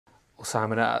Well,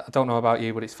 Simon, I don't know about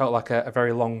you, but it's felt like a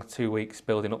very long 2 weeks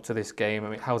building up to this game.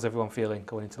 I mean, how's everyone feeling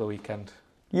going into the weekend?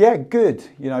 Yeah, good.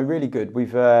 Really good.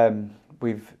 We've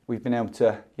been able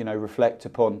to reflect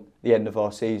upon the end of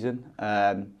our season,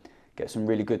 get some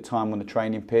really good time on the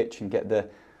training pitch, and get the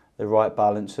right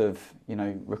balance of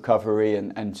recovery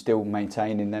and still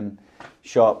maintaining them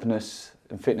sharpness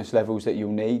and fitness levels that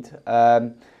you'll need.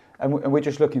 And we're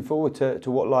just looking forward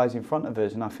to what lies in front of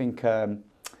us. And I think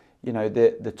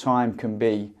the time can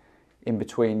be in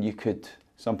between.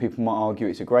 Some people might argue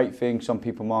it's a great thing. Some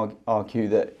people might argue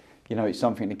that it's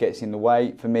something that gets in the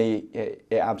way. For me, it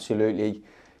absolutely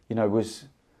was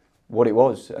what it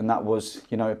was, and that was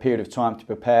a period of time to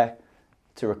prepare,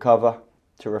 to recover,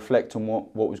 to reflect on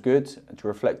what was good, and to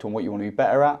reflect on what you want to be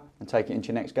better at, and take it into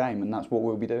your next game. And that's what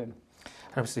we'll be doing.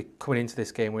 Obviously, coming into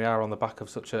this game, we are on the back of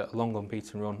such a long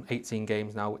unbeaten run, 18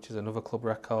 games now, which is another club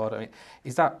record. I mean,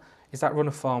 is that run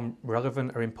of form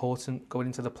relevant or important going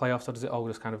into the playoffs, or does it all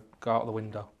just kind of go out the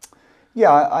window? Yeah,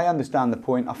 I understand the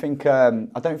point. I think I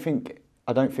don't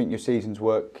think your season's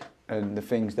work and the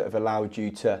things that have allowed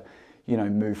you to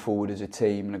move forward as a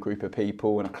team and a group of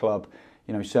people and a club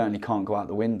certainly can't go out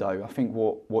the window. I think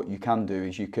what you can do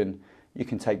is you can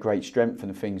take great strength in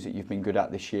the things that you've been good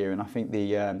at this year, and I think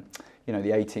the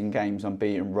 18 games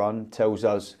unbeaten run tells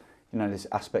us there's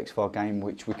aspects of our game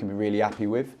which we can be really happy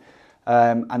with.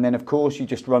 And then, of course, you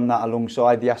just run that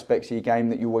alongside the aspects of your game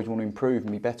that you always want to improve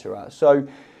and be better at. So,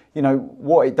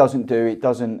 what it doesn't do, it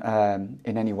doesn't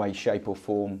in any way, shape or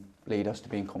form lead us to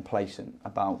being complacent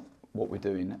about what we're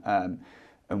doing.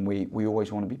 And we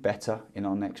always want to be better in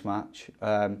our next match.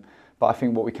 But I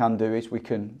think what we can do is we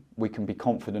can be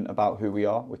confident about who we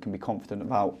are. We can be confident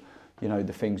about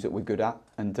the things that we're good at,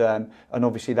 and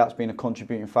obviously that's been a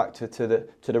contributing factor to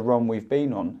the run we've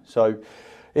been on. So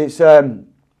it's not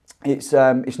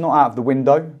out of the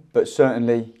window, but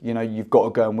certainly you've got to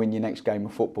go and win your next game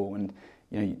of football, and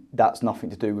that's nothing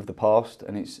to do with the past,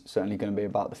 and it's certainly going to be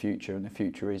about the future. And the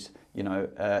future is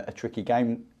a tricky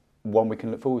game, one we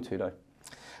can look forward to though.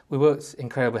 We worked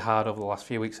incredibly hard over the last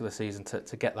few weeks of the season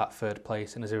to get that third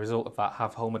place, and as a result of that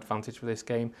have home advantage for this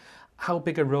game. How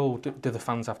big a role do the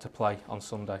fans have to play on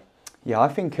Sunday? Yeah, I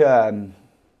think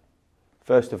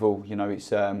first of all,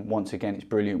 it's once again it's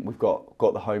brilliant. We've got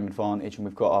the home advantage, and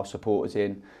we've got our supporters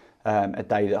in a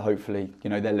day that hopefully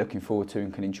they're looking forward to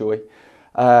and can enjoy.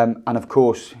 And of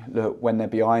course, look, when they're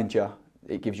behind you,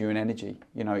 it gives you an energy.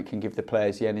 It can give the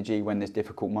players the energy when there's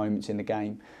difficult moments in the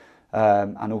game,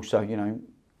 and also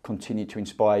continue to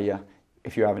inspire you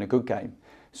if you're having a good game.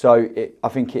 So I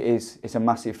think it's a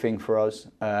massive thing for us,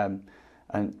 and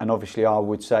obviously I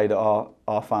would say that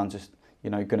our fans are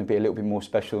going to be a little bit more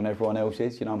special than everyone else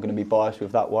is. I'm going to be biased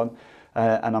with that one,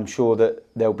 and I'm sure that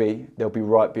they'll be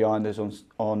right behind us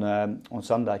on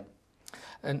Sunday.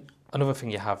 And another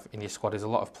thing you have in your squad is a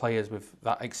lot of players with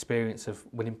that experience of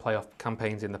winning playoff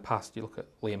campaigns in the past. You look at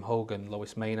Liam Hogan,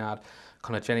 Lewis Maynard,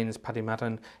 Connor Jennings, Paddy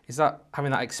Madden. Is that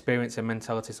having that experience and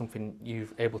mentality something you're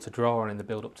able to draw on in the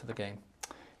build up to the game?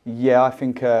 Yeah, I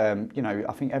think I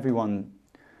think everyone,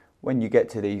 when you get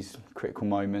to these critical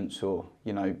moments or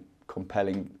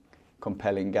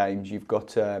compelling games, you've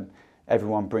got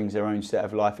everyone brings their own set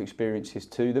of life experiences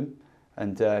to them,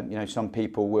 and some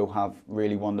people will have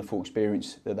really wonderful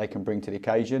experience that they can bring to the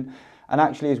occasion, and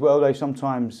actually as well though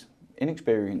sometimes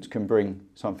inexperience can bring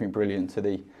something brilliant to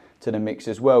the mix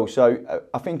as well. So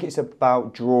I think it's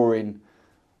about drawing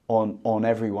on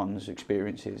everyone's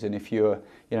experiences, and if you're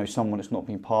someone that's not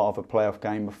been part of a playoff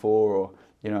game before, or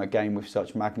a game with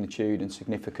such magnitude and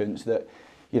significance, that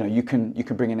you can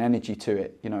bring an energy to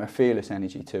it, a fearless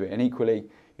energy to it. And equally,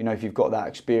 if you've got that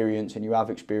experience and you have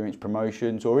experienced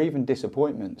promotions or even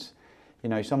disappointments,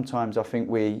 sometimes I think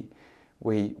we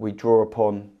draw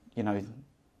upon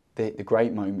the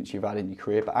great moments you've had in your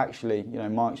career, but actually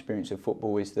my experience of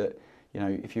football is that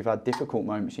if you've had difficult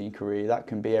moments in your career, that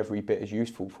can be every bit as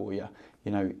useful for you,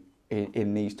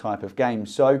 in these type of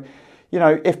games. So,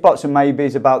 if buts and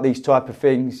maybes about these type of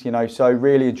things, so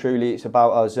really and truly it's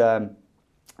about us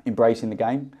embracing the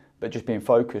game, but just being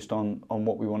focused on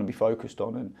what we want to be focused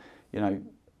on. And,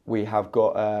 we've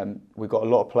got a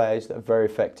lot of players that are very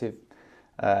effective,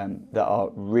 that are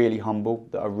really humble,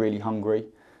 that are really hungry.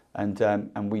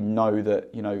 And we know that,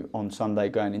 on Sunday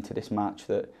going into this match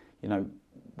that,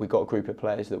 we've got a group of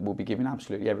players that will be giving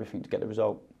absolutely everything to get the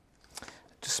result.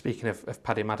 Just speaking of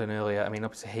Paddy Madden earlier, I mean,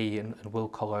 obviously he and Will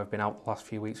Collar have been out the last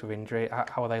few weeks with injury.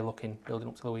 How are they looking building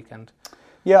up to the weekend?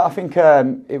 Yeah, I think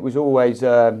it was always,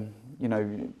 going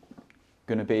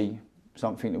to be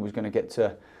something that was going to get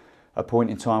to a point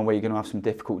in time where you're going to have some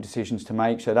difficult decisions to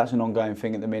make. So that's an ongoing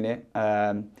thing at the minute.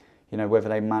 you know, whether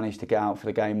they manage to get out for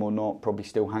the game or not probably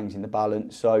still hangs in the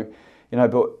balance. So, you know,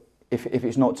 but if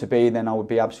it's not to be, then I would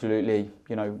be absolutely,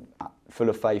 you know, full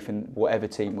of faith in whatever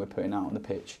team we're putting out on the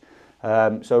pitch.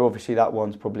 So obviously that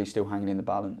one's probably still hanging in the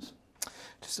balance.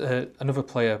 Just another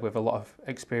player with a lot of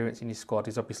experience in his squad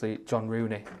is obviously John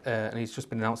Rooney, and he's just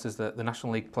been announced as the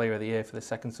National League Player of the Year for the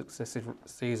second successive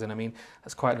season. I mean,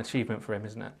 that's quite an achievement for him,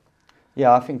 isn't it?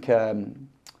 Yeah, I think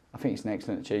it's an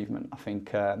excellent achievement. I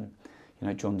think you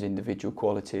know, John's individual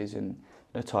qualities and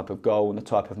the type of goal and the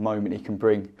type of moment he can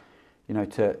bring, you know,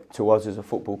 to us as a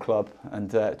football club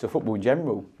and to football in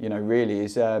general, you know, really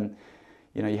is.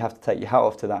 You know, you have to take your hat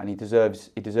off to that, and he deserves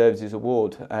his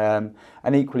award. And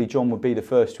equally, John would be the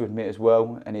first to admit as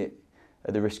well, and at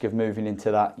the risk of moving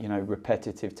into that, you know,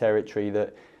 repetitive territory,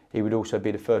 that he would also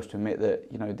be the first to admit that,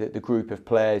 you know, the group of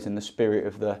players and the spirit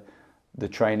of the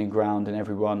training ground and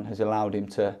everyone has allowed him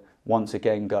to once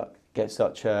again get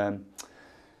such an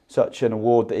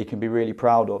award that he can be really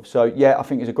proud of. So yeah, I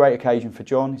think it's a great occasion for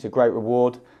John. It's a great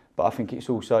reward. But I think it's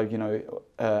also, you know,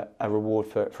 a reward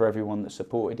for everyone that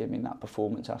supported him in that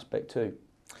performance aspect too.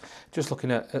 Just looking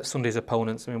at Sunday's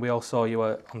opponents, I mean, we all saw you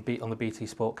on the BT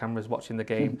Sport cameras watching the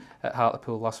game at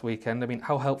Hartlepool last weekend. I mean,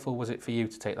 how helpful was it for you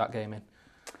to take that game in?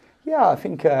 Yeah, I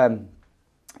think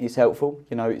it's helpful.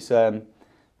 You know, it's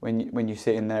when you're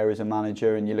sitting there as a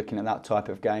manager and you're looking at that type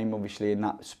of game, obviously in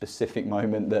that specific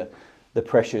moment, that the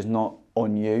pressure's not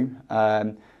on you.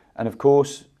 And of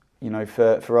course, you know,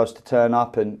 for us to turn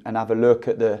up and have a look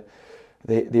at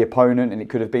the opponent, and it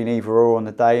could have been either or on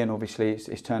the day, and obviously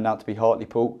it's turned out to be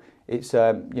Hartlepool. It's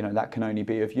you know, that can only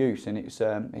be of use, and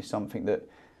it's something that,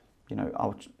 you know,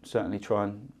 I'll certainly try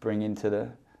and bring into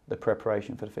the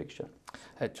preparation for the fixture.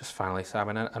 Just finally,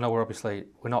 Simon, I know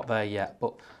we're not there yet,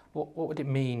 but what would it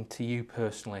mean to you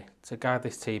personally to guide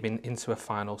this team into a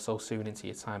final so soon into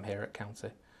your time here at County?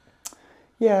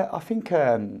 Yeah, I think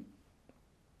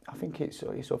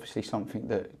it's obviously something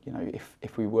that, you know,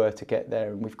 if we were to get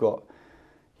there, and we've got,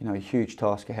 you know, a huge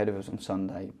task ahead of us on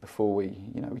Sunday before we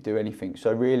do anything.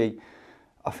 So really,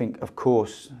 I think, of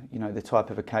course, you know, the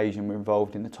type of occasion we're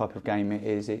involved in, the type of game it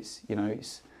is,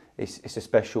 it's a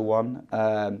special one.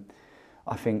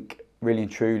 I think really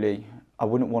and truly, I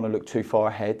wouldn't want to look too far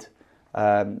ahead.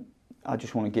 I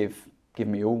just want to give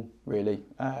me all, really,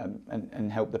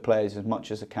 and help the players as much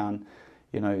as I can.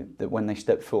 You know, that when they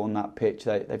step foot on that pitch,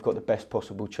 they've got the best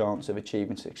possible chance of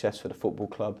achieving success for the football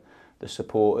club, the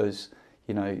supporters,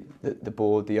 you know, the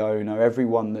board, the owner,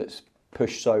 everyone that's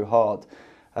pushed so hard.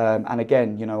 And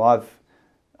again, you know,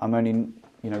 I'm only,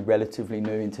 you know, relatively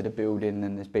new into the building,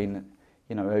 and there's been,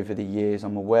 you know, over the years,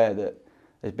 I'm aware that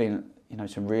there's been, you know,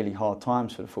 some really hard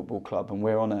times for the football club, and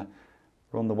we're on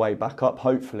the way back up,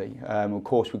 hopefully. Of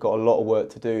course, we've got a lot of work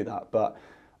to do that, but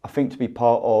I think to be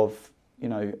part of, you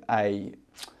know, a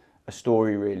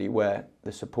story really where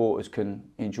the supporters can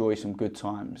enjoy some good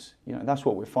times, you know, that's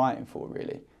what we're fighting for,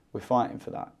 really. We're fighting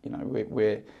for that. You know,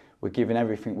 we're giving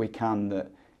everything we can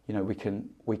that, you know,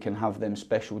 we can have them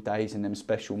special days and them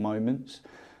special moments,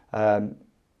 but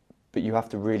you have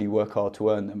to really work hard to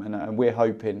earn them, and we're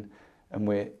hoping, and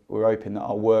we're hoping that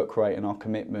our work rate and our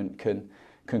commitment can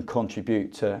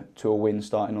contribute to a win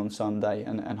starting on Sunday,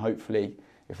 and hopefully,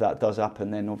 if that does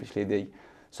happen, then obviously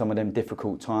some of them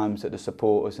difficult times that the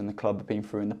supporters and the club have been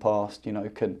through in the past, you know,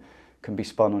 can be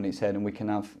spun on its head, and we can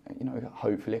have, you know,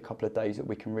 hopefully a couple of days that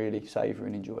we can really savour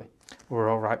and enjoy. We're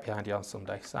all right behind you on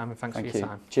Sunday. Simon, thanks for your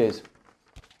time. Cheers.